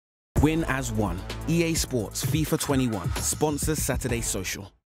Win as one. EA Sports FIFA 21 sponsors Saturday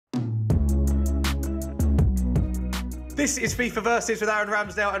Social. This is FIFA Versus with Aaron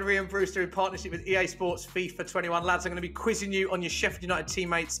Ramsdale and Rhian Brewster in partnership with EA Sports FIFA 21. Lads, I'm going to be quizzing you on your Sheffield United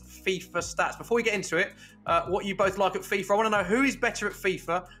teammates' FIFA stats. Before we get into it, what you both like at FIFA. I want to know who is better at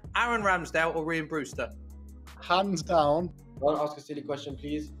FIFA, Aaron Ramsdale or Rhian Brewster? Hands down. Don't ask a silly question,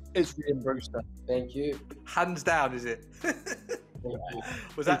 please. It's Rhian Brewster. Thank you. Hands down, is it?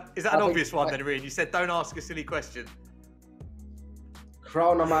 Is that an obvious one then, Rhian? You said don't ask a silly question.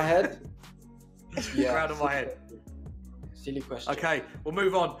 Crown on my head. Yeah. Crown on my head. Silly question. Okay, we'll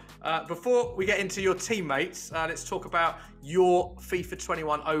move on. Before we get into your teammates, let's talk about your FIFA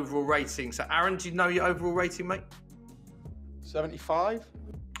 21 overall rating. So, Aaron, do you know your overall rating, mate? 75.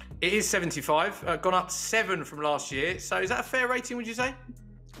 It is 75, gone up 7 from last year. So, is that a fair rating, would you say?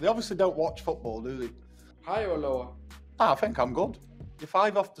 They obviously don't watch football, do they? Higher or lower? I think I'm good. You're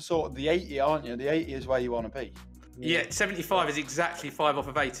 5 off the sort of the 80, aren't you? The 80 is where you want to be. Yeah, 75 is exactly 5 off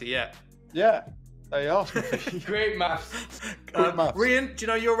of 80, yeah. Yeah, there you are. Great maths. Rhian, do you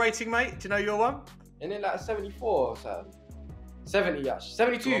know your rating, mate? Do you know your one? Isn't it like 74 or something? 70, actually.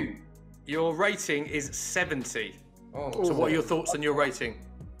 72. Your rating is 70. Oh, so what are your thoughts on your rating?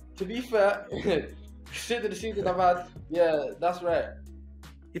 To be fair, shit of the season I've had, yeah, that's right.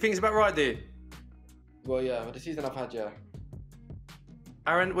 You think it's about right, do you? Well, yeah, with the season I've had, yeah.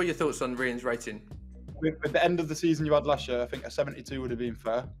 Aaron, what are your thoughts on Rhian's rating? With the end of the season you had last year, I think a 72 would have been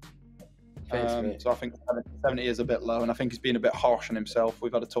fair. Thanks, so I think 70 is a bit low, and I think he's been a bit harsh on himself.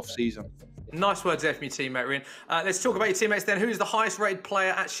 We've had a tough season. Nice words there from your teammate, Rhian. Let's talk about your teammates then. Who is the highest rated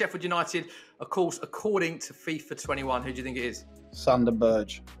player at Sheffield United? Of course, according to FIFA 21. Who do you think it is? Sander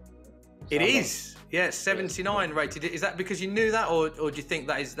Berge. It is. Yeah, 79 rated. Is that because you knew that, or do you think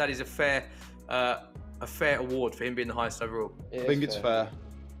that is a fair award for him being the highest overall? I think it's fair.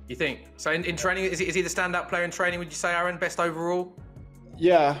 You think? So in training, is he the standout player in training, would you say, Aaron? Best overall?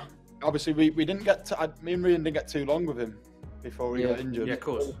 Yeah. Obviously, we didn't get me and Rhian didn't get too long with him before he got injured. Yeah, of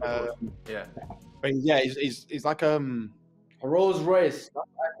course. Yeah. But yeah, he's like a Rolls Royce. That's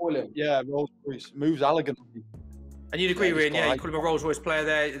what I call him. Yeah, Rolls Royce. Moves elegantly. And you'd agree, Rhian, you call him a Rolls Royce player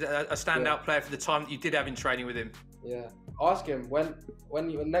there, a standout player for the time that you did have in training with him. Yeah. Ask him when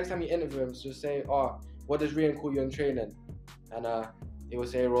next time you interview him, just say, what does Rhian call you in training? And he will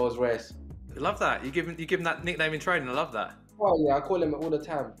say Rolls Royce. I love that. You give him that nickname in training. I love that. Oh yeah, I call him all the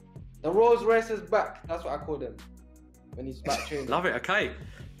time. The Rolls Royce is back. That's what I called him when he's back training. Love it. Okay.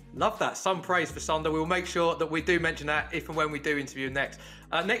 Love that. Some praise for Sander. We'll make sure that we do mention that if and when we do interview him next.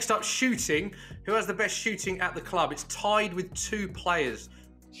 Next up, shooting. Who has the best shooting at the club? It's tied with 2 players.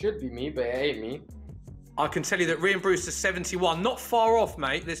 Should be me, but it ain't me. I can tell you that Rhian Brewster's 71. Not far off,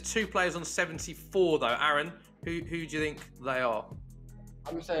 mate. There's 2 players on 74, though. Aaron, who do you think they are?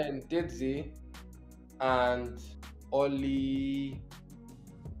 I'm saying Didzy and Ollie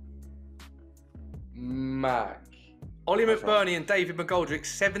Mac. Ollie McBurney and David McGoldrick,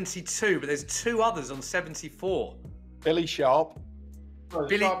 72, but there's 2 others on 74. Billy Sharp.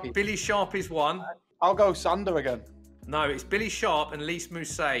 Billy Sharp is one. I'll go Sander again. No, it's Billy Sharp and Lys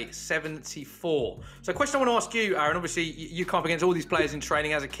Mousset, 74. So, question I want to ask you, Aaron. Obviously, you come up against all these players in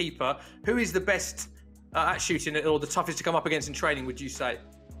training as a keeper. Who is the best at shooting, or the toughest to come up against in training, would you say?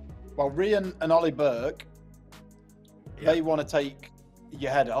 Well, Rhian and Ollie Burke, they want to take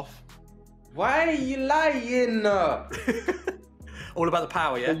your head off. Why are you lying? All about the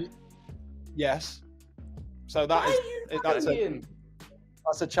power, yeah? Yes. So that's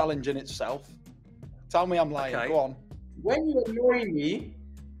a challenge in itself. Tell me I'm lying. Okay. Go on. When you annoy me,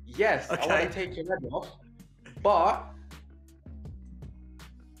 yes, I want to take your head off. But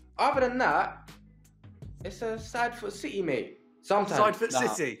other than that, it's a side foot city, mate. Sometimes. Side foot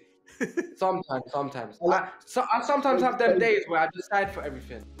city. Sometimes. I sometimes have them days where I just side foot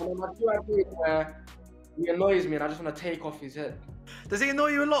everything. And then I do have days where he annoys me and I just want to take off his head. Does he annoy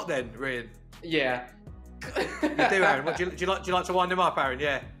you a lot then, Rhian? Yeah. You do, Aaron? Do you like to wind him up, Aaron?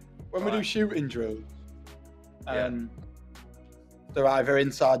 Yeah. When we do shooting drills, they're either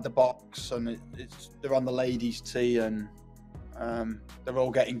inside the box and they're on the ladies' tee and they're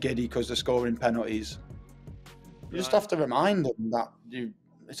all getting giddy because they're scoring penalties. You just have to remind them that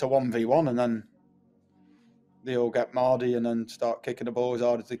it's a 1v1 and then they all get mardy and then start kicking the ball as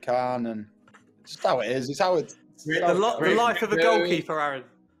hard as they can, and it's just how it is. It's how it's the life of a goalkeeper, Aaron.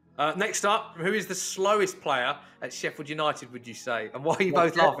 Next up, who is the slowest player at Sheffield United, would you say? And why are you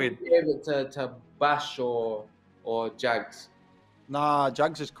both laughing? Give it to Bash or Jags. Nah,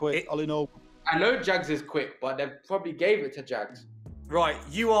 Jags is quick. I know Jags is quick, but they probably gave it to Jags. Right,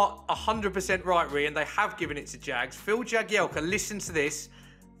 you are 100% right, Rhian. They have given it to Jags. Phil Jagielka, listen to this.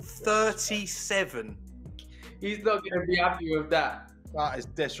 37. He's not going to be happy with that. That is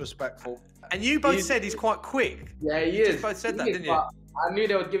disrespectful. And you both said he's quite quick. Yeah, he You is. just both said that, didn't you? But I knew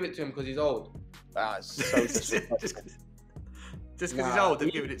they would give it to him because he's old. That is so disrespectful. Just because he's old,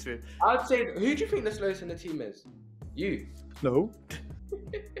 they've given it to him. I'd say, who do you think the slowest in the team is? You. No.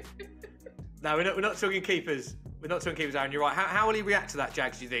 No, we're not talking keepers. We're not talking keepers, Aaron. You're right. How will he react to that,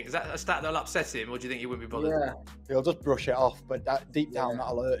 Jags, do you think? Is that a stat that'll upset him, or do you think he wouldn't be bothered? Yeah. He'll just brush it off, but that deep down,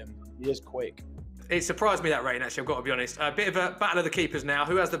 that'll hurt him. He is quick. It surprised me, that rating, actually, I've got to be honest. A bit of a battle of the keepers now.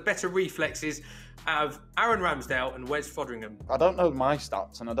 Who has the better reflexes out of Aaron Ramsdale and Wes Foderingham? I don't know my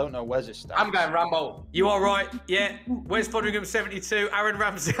stats, and I don't know Wes's stats. I'm going Rambo. You are right, yeah. Wes Foderingham, 72. Aaron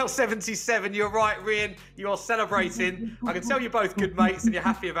Ramsdale, 77. You're right, Rhian. You are celebrating. I can tell you're both good mates and you're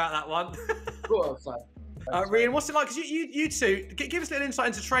happy about that one. Go on, son. Rhian, what's it like? Because you two, give us a little insight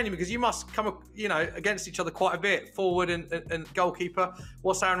into training, because you must come, against each other quite a bit, forward and goalkeeper.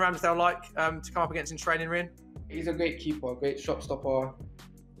 What's Aaron Ramsdale like to come up against in training, Rhian? He's a great keeper, great shot stopper,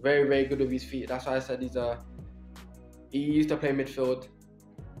 very, very good with his feet. That's why I said he used to play midfield.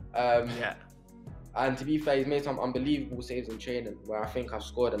 Yeah. And to be fair, he's made some unbelievable saves in training where I think I've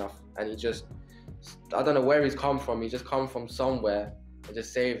scored enough. And he just, I don't know where he's come from. He just come from somewhere and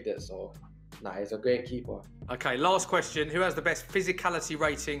just saved it. So, nah, he's a great keeper. Okay, last question. Who has the best physicality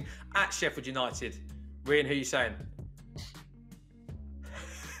rating at Sheffield United? Rhian, who are you saying?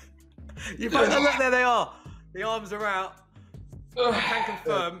 You both look, there they are. The arms are out. I can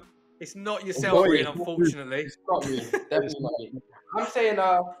confirm it's not yourself, Rhian, unfortunately. It's not me, definitely not me. I'm saying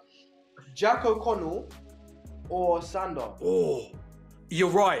Jack O'Connell or Sander. Oh, you're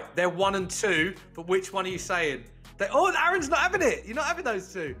right. They're 1 and 2, but which one are you saying? Aaron's not having it. You're not having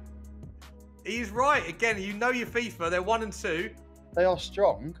those two. He's right. Again, you know your FIFA. They're 1 and 2. They are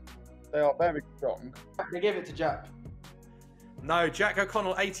strong. They are very strong. They gave it to Jack. No, Jack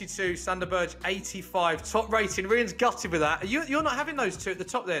O'Connell, 82. Sander Burge, 85. Top rating. Rhian's gutted with that. You're not having those two at the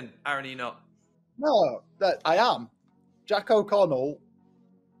top then, Aaron, are you not? No, I am. Jack O'Connell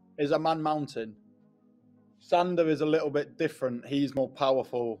is a man mountain. Sander is a little bit different. He's more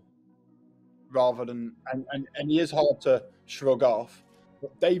powerful rather than... And he is hard to shrug off.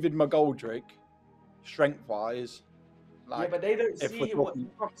 But David McGoldrick, strength-wise... yeah, but they don't see what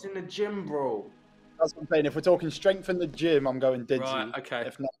comes in the gym, bro. That's what I'm saying. If we're talking strength in the gym, I'm going Didzy. Right, okay.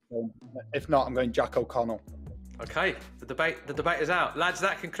 If not, I'm going Jack O'Connell. Okay, the debate is out. Lads,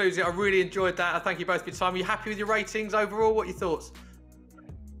 that concludes it. I really enjoyed that. I thank you both for your time. Are you happy with your ratings overall? What are your thoughts?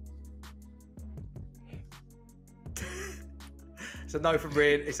 It's a no from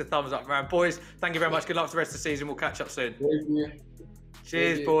Rhian. It's a thumbs up from Aaron. Boys, thank you very much. Good luck for the rest of the season. We'll catch up soon.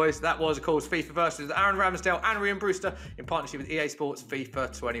 Cheers, boys. That was, of course, FIFA versus Aaron Ramsdale and Rhian Brewster in partnership with EA Sports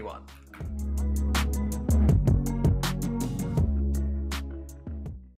FIFA 21.